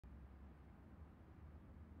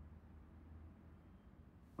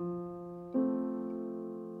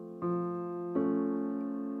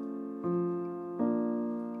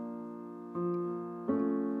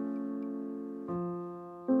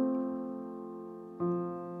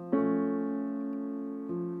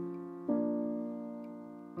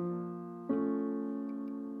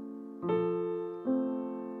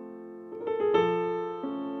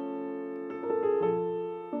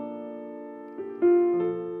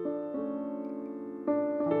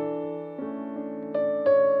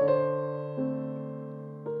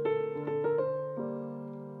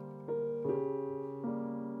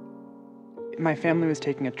My family was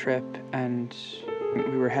taking a trip, and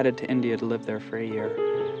we were headed to India to live there for a year.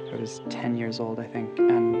 I was 10 years old, I think,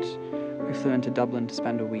 and we flew into Dublin to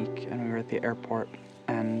spend a week, and we were at the airport,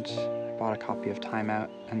 and I bought a copy of Time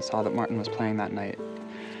Out and saw that Martin was playing that night.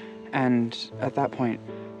 And at that point,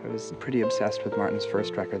 I was pretty obsessed with Martin's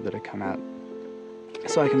first record that had come out.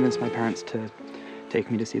 So I convinced my parents to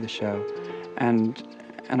take me to see the show. And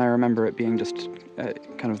I remember it being just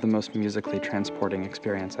kind of the most musically transporting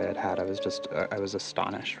experience I had had. I was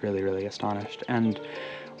astonished, really, really astonished. And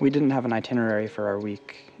we didn't have an itinerary for our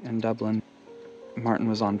week in Dublin. Martin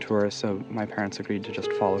was on tour, so my parents agreed to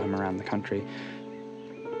just follow him around the country.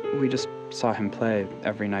 We just saw him play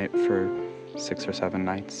every night for 6 or 7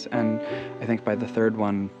 nights, and I think by the third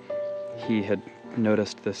one, he had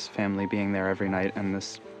noticed this family being there every night and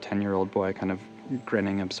this 10-year-old boy kind of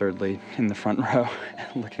grinning absurdly in the front row,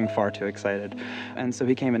 looking far too excited. And so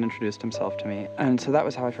he came and introduced himself to me, and so that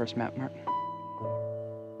was how I first met Martin.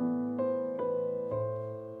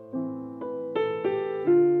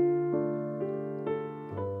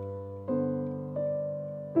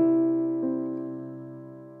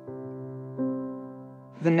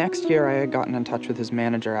 The next year, I had gotten in touch with his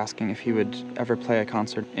manager asking if he would ever play a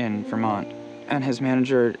concert in Vermont. And his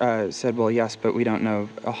manager said, well, yes, but we don't know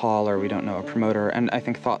a hall or we don't know a promoter, and I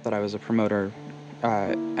think thought that I was a promoter.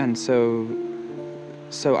 And so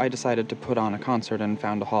I decided to put on a concert and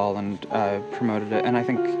found a hall and promoted it. And I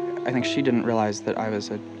think she didn't realize that I was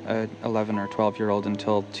a 11 or 12-year-old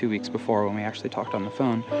until 2 weeks before when we actually talked on the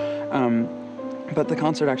phone. But the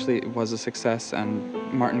concert actually was a success, and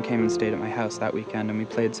Martin came and stayed at my house that weekend, and we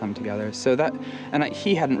played some together. So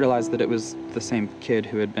he hadn't realized that it was the same kid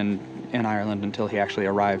who had been in Ireland until he actually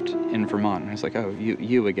arrived in Vermont. And he was like, oh,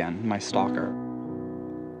 you again, my stalker.